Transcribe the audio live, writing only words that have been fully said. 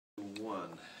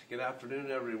Good afternoon,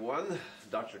 everyone.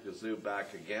 Dr. Kazoo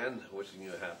back again, wishing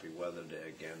you a happy weather day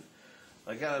again.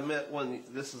 I gotta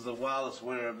admit, this is the wildest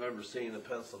winter I've ever seen in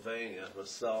Pennsylvania.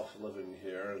 Myself living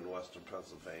here in western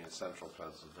Pennsylvania, central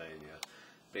Pennsylvania,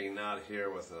 being out here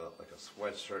with a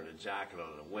sweatshirt and a jacket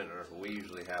on in the winter. We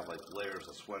usually have like layers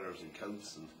of sweaters and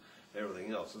coats and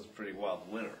everything else. It's a pretty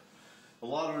wild winter. A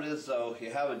lot of it is, though,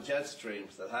 you have a jet stream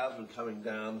that has been coming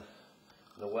down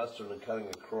in the western and cutting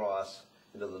across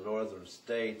into the northern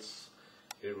states,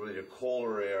 your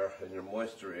colder air and your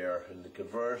moisture air and the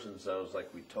conversion zones,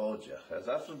 like we told you. As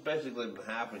that's what's basically been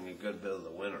happening a good bit of the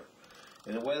winter.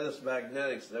 And the way this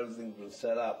magnetics and everything's been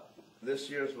set up, this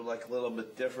year's been like a little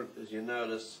bit different, as you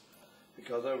notice,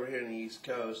 because over here in the East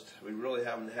Coast, we really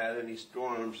haven't had any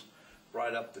storms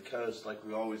right up the coast like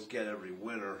we always get every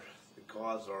winter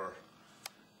because our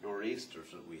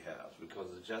nor'easters that we have, because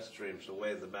the jet streams, the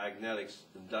way the magnetics,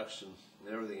 induction,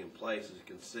 and everything in place, as you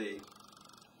can see,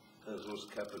 has what's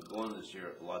kept it going this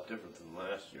year a lot different than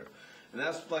last year. And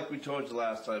that's like we told you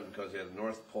last time, because you had the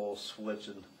North Pole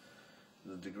switching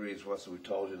the degrees west, we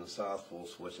told you, and the South Pole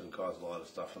switching caused a lot of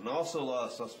stuff. And also a lot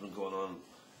of stuff's been going on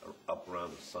up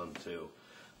around the sun too.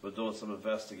 We're doing some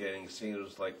investigating, seeing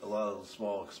there's like a lot of the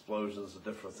small explosions and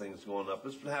different things going up.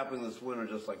 It's been happening this winter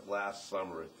just like last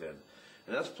summer it did.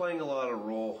 And that's playing a lot of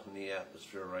role in the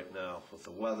atmosphere right now with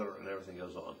the weather and everything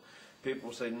goes on.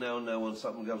 People say, no, when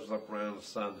something goes up around the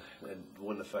sun, it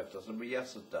wouldn't affect us. But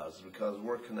yes, it does, because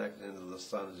we're connected into the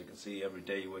sun. As you can see, every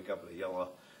day you wake up with a yellow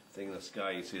thing in the sky,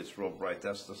 you see it's real bright.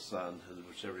 That's the sun,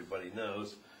 which everybody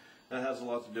knows. And it has a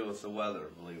lot to do with the weather,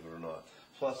 believe it or not.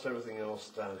 Plus everything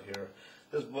else down here.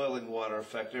 This boiling water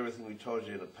effect, everything we told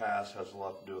you in the past has a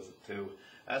lot to do with it too.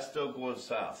 That's still going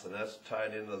south, and that's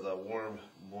tied into the warm,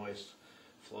 moist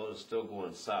flow that's still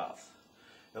going south.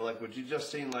 And like what you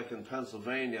just seen, like in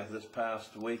Pennsylvania this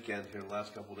past weekend here in the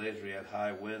last couple of days, we had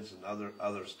high winds in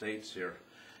other states here.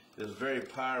 There's very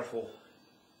powerful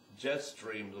jet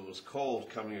stream that was cold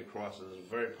coming across. It was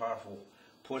very powerful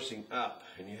pushing up,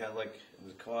 and you had like,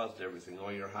 it caused everything,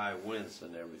 all your high winds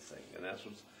and everything. And that's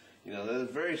what's, there's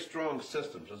very strong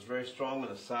systems. It's very strong in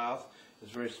the south,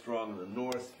 it's very strong in the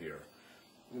north here.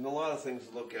 And a lot of things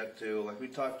to look at too, like we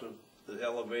talked to the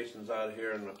elevations out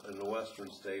here in the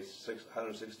western states,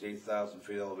 168,000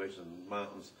 feet elevation in the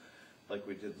mountains, like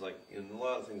we did, and a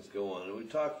lot of things go on. And we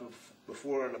talked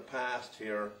before in the past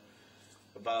here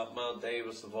about Mount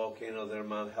Davis, the volcano there,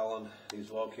 Mount Helen, these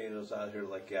volcanoes out here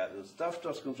like that, and stuff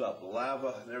just comes up. The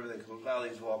lava and everything comes out of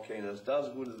these volcanoes, does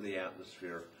go into the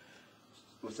atmosphere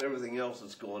with everything else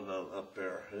that's going on up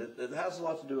there. And it has a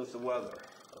lot to do with the weather,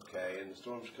 okay, and the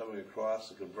storms coming across,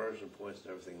 the conversion points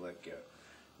and everything like that,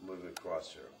 moving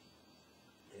across here.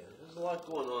 Yeah, there's a lot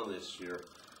going on this year.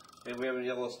 And we have in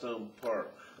Yellowstone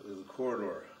Park, the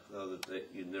corridor, that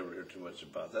you never hear too much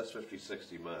about. That's 50,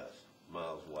 60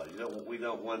 miles wide. We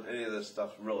don't want any of this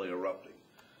stuff really erupting.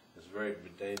 It's very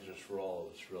dangerous for all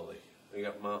of us, really. We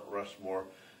got Mount Rushmore.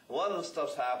 A lot of the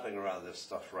stuff's happening around this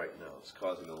stuff right now. It's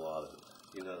causing a lot of it.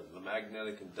 The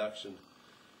magnetic induction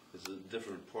is a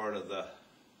different part of the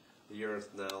Earth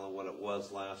now than what it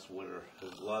was last winter.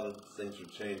 There's a lot of things are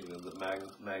changing in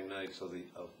the magnetics of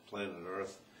planet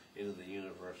Earth into the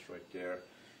universe right there.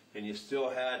 And you still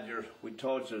had we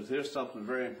told you, here's something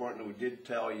very important that we did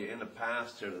tell you in the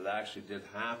past here that actually did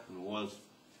happen, was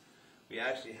we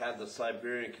actually had the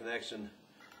Siberian connection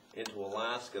into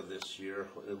Alaska this year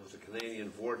with the Canadian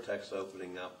vortex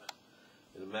opening up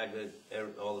and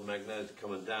all the magnetics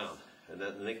coming down. And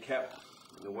then they kept,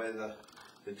 the way the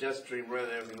jet stream ran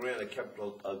and everything ran, it kept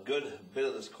a good bit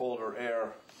of this colder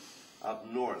air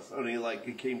up north. Only like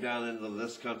it came down into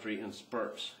this country in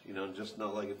spurts, just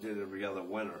not like it did every other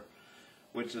winter,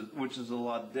 which is a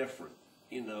lot different.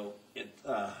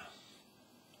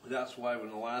 That's why when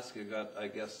Alaska got, I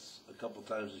guess, a couple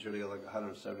times this year, they got like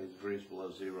 170 degrees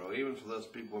below zero. Even for those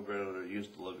people over there that are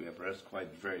used to living up there, it's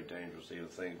quite very dangerous to even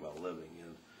think about living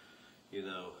in,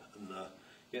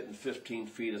 getting 15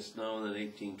 feet of snow and then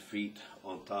 18 feet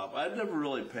on top. I've never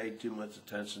really paid too much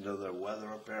attention to the weather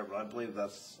up there, but I believe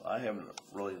I haven't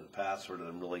really in the past heard of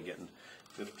them really getting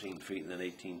 15 feet and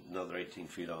then another 18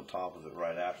 feet on top of it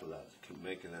right after that,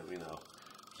 making them,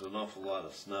 there's an awful lot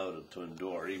of snow to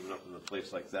endure, even up in a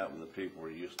place like that when the people are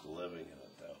used to living in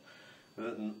it, though.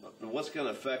 And what's going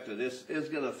to affect it is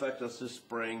going to affect us this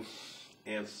spring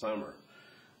and summer.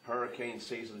 Hurricane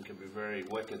season can be very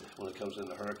wicked when it comes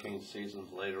into hurricane season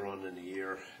later on in the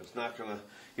year. It's not going to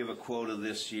give a quota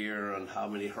this year on how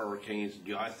many hurricanes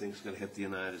I think is going to hit the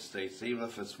United States. Even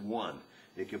if it's one,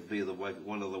 it could be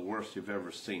one of the worst you've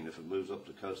ever seen. If it moves up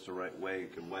the coast the right way,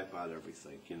 it can wipe out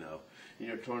everything, And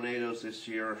your tornadoes this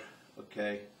year,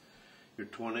 okay, Your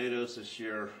tornadoes this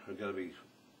year are going to be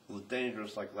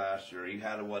dangerous like last year. We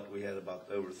had about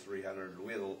over 300.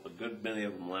 We had a good many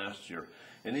of them last year.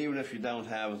 And even if you don't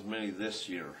have as many this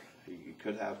year, you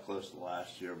could have close to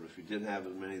last year, but if you didn't have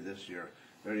as many this year,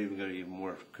 they're even going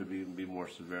to could even be more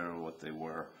severe than what they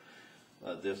were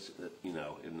in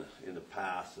the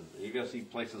past. And you're going to see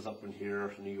places up in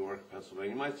here, New York,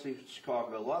 Pennsylvania. You might see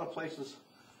Chicago. A lot of places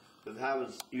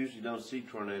that usually don't see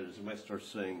tornadoes, you might start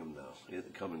seeing them now in the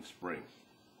coming spring.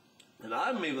 And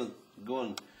I'm even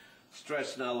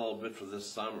stretching out a little bit for this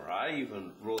summer. I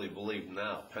even really believe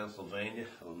now Pennsylvania,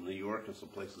 New York, and some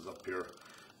places up here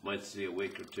might see a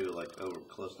week or two like over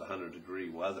close to 100-degree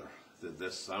weather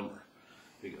this summer,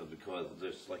 because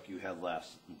this, like you had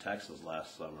in Texas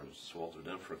last summer, it sweltered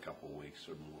in for a couple of weeks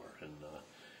or more.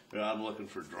 And I'm looking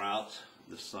for droughts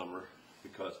this summer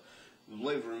because,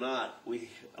 believe it or not,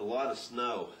 a lot of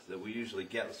snow that we usually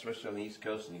get, especially on the East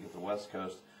Coast, and you get the West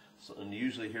Coast. And you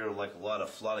usually hear like a lot of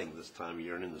flooding this time of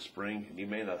year and in the spring, and you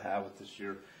may not have it this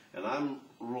year. And I'm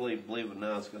really believing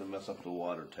now it's going to mess up the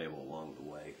water table along the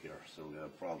way here. So we're going to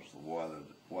have problems with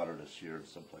water this year in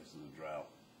some places of drought.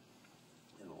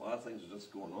 And a lot of things are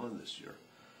just going on this year.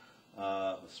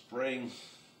 Spring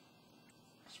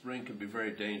could be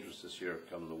very dangerous this year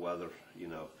come the weather,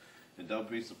 And don't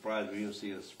be surprised if you even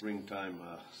see a springtime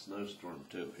snowstorm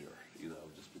too here,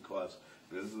 just because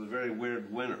this is a very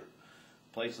weird winter.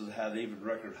 Places that had even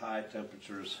record high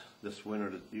temperatures this winter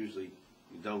that usually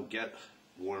you don't get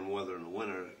warm weather in the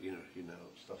winter,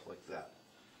 stuff like that.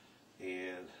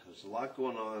 And there's a lot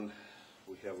going on.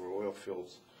 We have our oil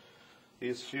fields.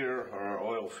 These here are our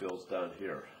oil fields down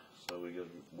here. So we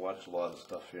get to watch a lot of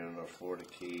stuff here in our Florida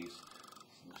Keys,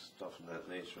 some stuff in that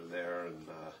nature there. And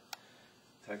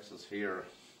Texas here,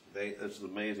 it's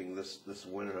amazing this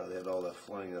winter they had all that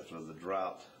flooding after the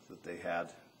drought that they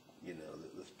had,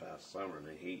 this past summer and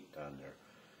the heat down there.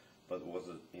 But it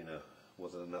wasn't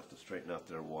enough to straighten out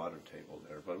their water table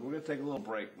there. But we're going to take a little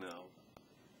break now.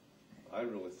 I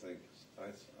really think,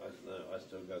 I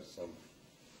still got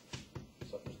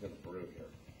something's going to brew here.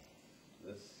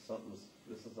 This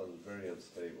is a very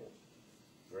unstable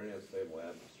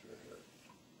atmosphere here.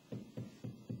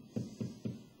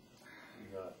 You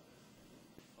got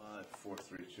 5, 4,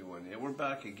 3, 2, 1. Yeah, we're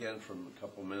back again from a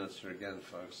couple minutes here again,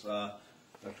 folks.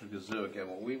 Dr. Kazoo again.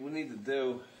 What we need to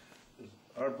do is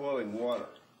our boiling water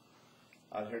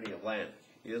out here in the Atlantic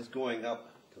is going up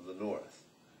to the north,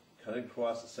 cutting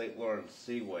across the St. Lawrence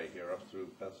Seaway here up through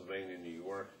Pennsylvania and New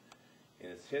York,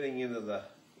 and it's hitting into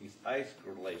these ice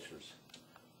glaciers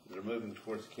that are moving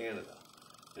towards Canada.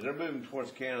 And they're moving towards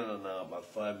Canada now about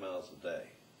 5 miles a day.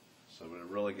 So we're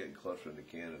really getting closer into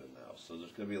Canada now. So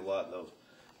there's going to be a lot of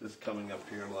this coming up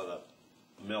here, a lot of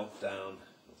meltdown.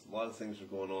 A lot of things are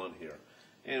going on here.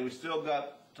 And we still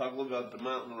talk a little about the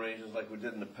mountain ranges like we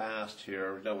did in the past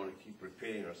here. We don't want to keep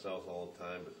repeating ourselves all the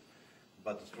time, but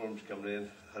about the storms coming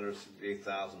in,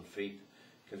 168,000 feet,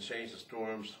 can change the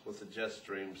storms with the jet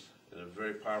streams and a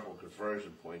very powerful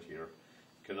conversion point here.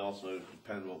 Can also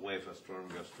depend what way if a storm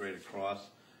goes straight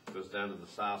across, goes down to the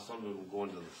south. Some of them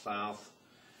going to the south.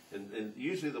 And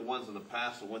usually the ones in the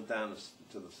past that went down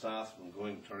to the south and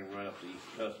turning right up the east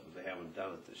coast, but they haven't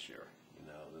done it this year.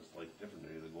 It's like different.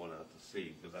 They're either going out to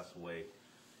sea because that's the way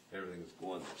everything's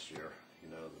going this year.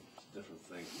 There's different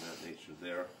things in that nature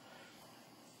there.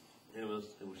 And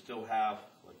we still have,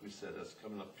 like we said, that's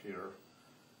coming up here.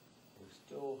 We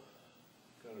still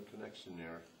got a connection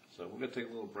there. So we're going to take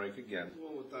a little break again.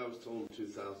 Well, what I was told in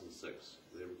 2006,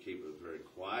 they were keeping it very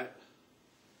quiet.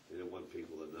 They didn't want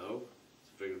people to know.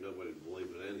 They figured nobody would believe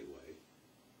it anyway.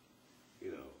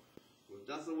 There's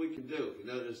nothing we can do. You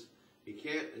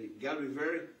got to be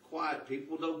very quiet.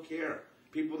 People don't care.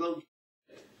 People don't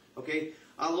care. Okay?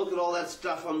 I look at all that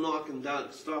stuff I'm knocking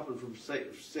down, stopping from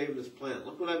saving this planet.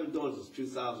 Look what I've been doing since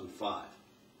 2005.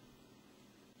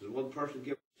 Does one person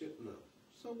give a shit? No.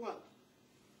 So what?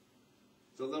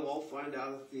 So they'll all find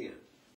out at the end.